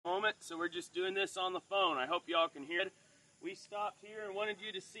moment, so we're just doing this on the phone. I hope y'all can hear it. We stopped here and wanted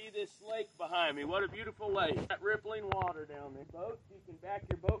you to see this lake behind me. What a beautiful lake. That rippling water down there. Boat, you can back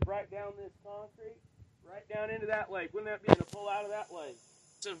your boat right down this concrete, right down into that lake. Wouldn't that be to pull out of that lake?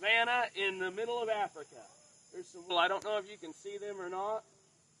 Savannah in the middle of Africa. There's some, I don't know if you can see them or not,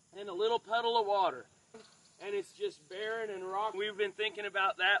 and a little puddle of water. And it's just barren and rock. We've been thinking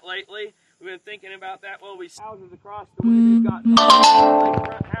about that lately. We've been thinking about that. Well, we see houses across the way. They've got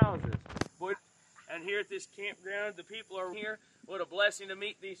lakefront houses. Boy, and here at this campground, the people are here. What a blessing to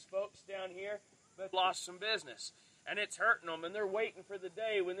meet these folks down here. But lost some business, and it's hurting them. And they're waiting for the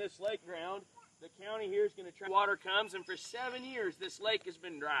day when this lake ground, the county here is going to try. Water comes, and for 7 years this lake has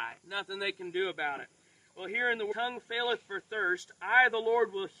been dry. Nothing they can do about it. Well, here in the tongue faileth for thirst. I, the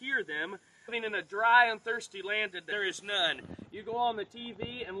Lord, will hear them. Living in a dry and thirsty land today, there is none. You go on the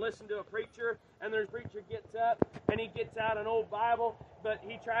TV and listen to a preacher, and there's a preacher gets up, and he gets out an old Bible, but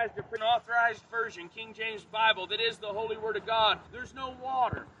he tries to print an authorized version, King James Bible, that is the Holy Word of God. There's no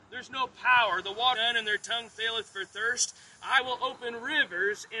water. There's no power. The water none, and their tongue faileth for thirst. I will open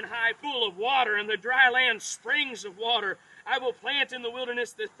rivers in high pool of water, and the dry land springs of water. I will plant in the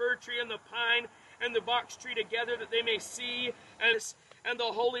wilderness the fir tree and the pine and the box tree together, that they may see, and the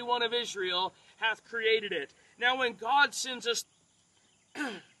Holy One of Israel hath created it. Now when God sends us,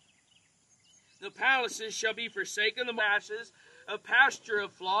 the palaces shall be forsaken, the masses, a pasture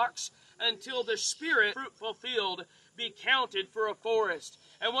of flocks, until the spirit fruitful field be counted for a forest.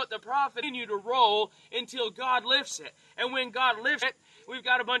 And what the prophet continue to roll until God lifts it. And when God lifts it, we've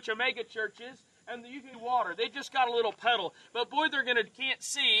got a bunch of mega churches, and you can water. They just got a little puddle. But boy, can't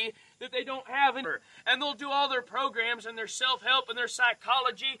see that they don't have it. And they'll do all their programs and their self-help and their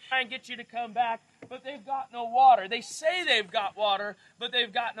psychology and get you to come back. But they've got no water. They say they've got water, but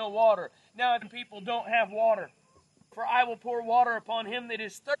they've got no water. Now, people don't have water. For I will pour water upon him that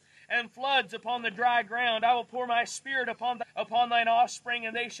is thirsty, and floods upon the dry ground. I will pour my spirit upon thine offspring,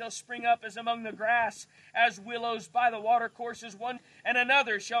 and they shall spring up as among the grass, as willows by the watercourses. One and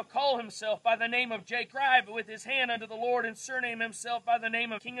another shall call himself by the name of Jacob, scribe with his hand unto the Lord, and surname himself by the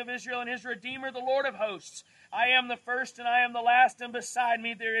name of King of Israel and his Redeemer, the Lord of hosts. I am the first and I am the last, and beside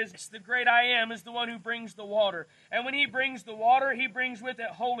me there is the great I am, is the one who brings the water. And when he brings the water, he brings with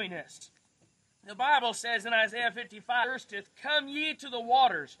it holiness. The Bible says in Isaiah 55, thirsteth, come ye to the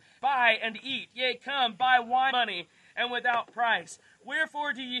waters, buy and eat. Yea, come, buy wine, money, and without price.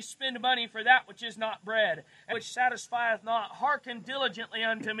 Wherefore do ye spend money for that which is not bread, and which satisfieth not? Hearken diligently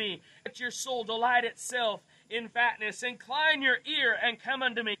unto me. Let your soul delight itself in fatness. Incline your ear and come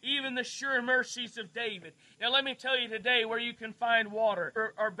unto me, even the sure mercies of David. Now let me tell you today where you can find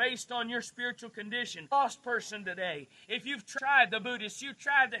water are based on your spiritual condition. Lost person today. If you've tried the Buddhists, you've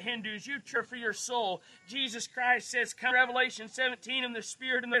tried the Hindus, you try for your soul. Jesus Christ says, come, Revelation 17, in the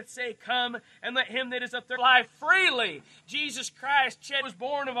Spirit, and let say, come, and let him that is athirst life freely. Jesus Christ was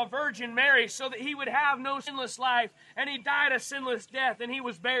born of a Virgin Mary so that he would have no sinless life, and he died a sinless death, and he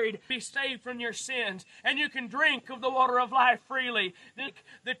was buried to be saved from your sins. And you can drink of the water of life freely.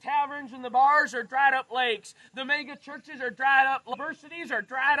 The taverns and the bars are dried up lakes. The mega churches are dried up. Universities are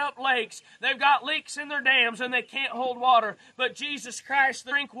dried up lakes. They've got leaks in their dams and they can't hold water. But Jesus Christ,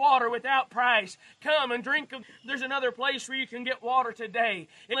 drink water without price. Come and drink of. There's another place where you can get water today.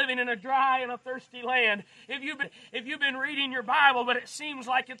 Living in a dry and a thirsty land. If you've been reading your Bible but it seems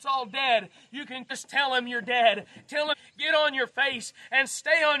like it's all dead, you can just tell him you're dead. Tell him, get on your face and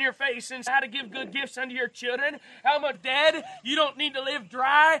stay on your face and how to give good gifts unto your children. How much dead? You don't need to live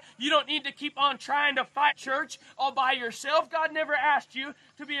dry. You don't need to keep on trying to fight church all by yourself. God never asked you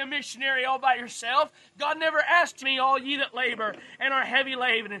to be a missionary all by yourself. God never asked me, all ye that labor and are heavy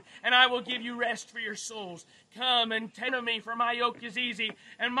laden, and I will give you rest for your souls. Come and take of me, for my yoke is easy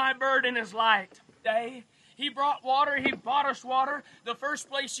and my burden is light. Today, he brought water. He bought us water. The first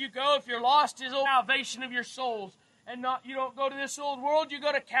place you go if you're lost is the salvation of your souls. And you don't go to this old world, you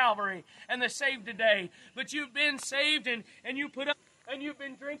go to Calvary and the saved today. But you've been saved and you put up, and you've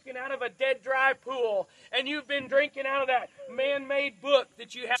been drinking out of a dead dry pool, and you've been drinking out of that man-made book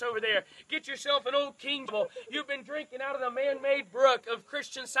that you have over there. Get yourself an old King Bible. You've been drinking out of the man-made brook of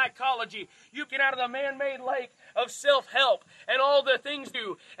Christian psychology. You get out of the man-made lake of self-help and all the things you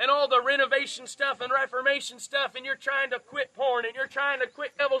do and all the renovation stuff and reformation stuff, and you're trying to quit porn and you're trying to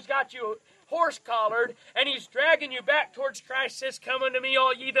quit. The devil's got you horse-collared, and he's dragging you back towards Christ. Says, come unto me,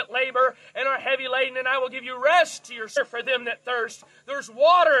 all ye that labor and are heavy laden, and I will give you rest to your soul. For them that thirst, there's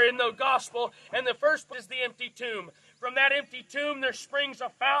water in the gospel, and the first is the empty tomb. From that empty tomb there springs a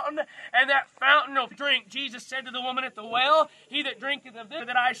fountain, and that fountain will drink. Jesus said to the woman at the well, he that drinketh of this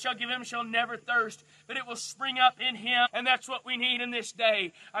that I shall give him shall never thirst, but it will spring up in him. And that's what we need in this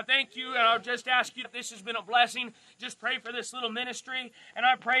day. I thank you, and I'll just ask you if this has been a blessing. Just pray for this little ministry, and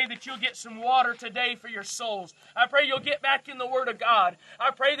I pray that you'll get some water today for your souls. I pray you'll get back in the Word of God. I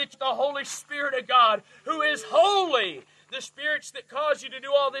pray that the Holy Spirit of God, who is holy, the spirits that cause you to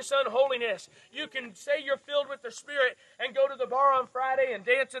do all this unholiness. You can say you're filled with the Spirit and go to the bar on Friday and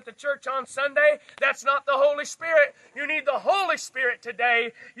dance at the church on Sunday. That's not the Holy Spirit. You need the Holy Spirit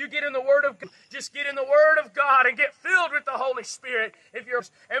today. You get in the Word of God. Just get in the Word of God and get filled with the Holy Spirit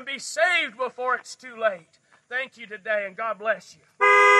and be saved before it's too late. Thank you today, and God bless you.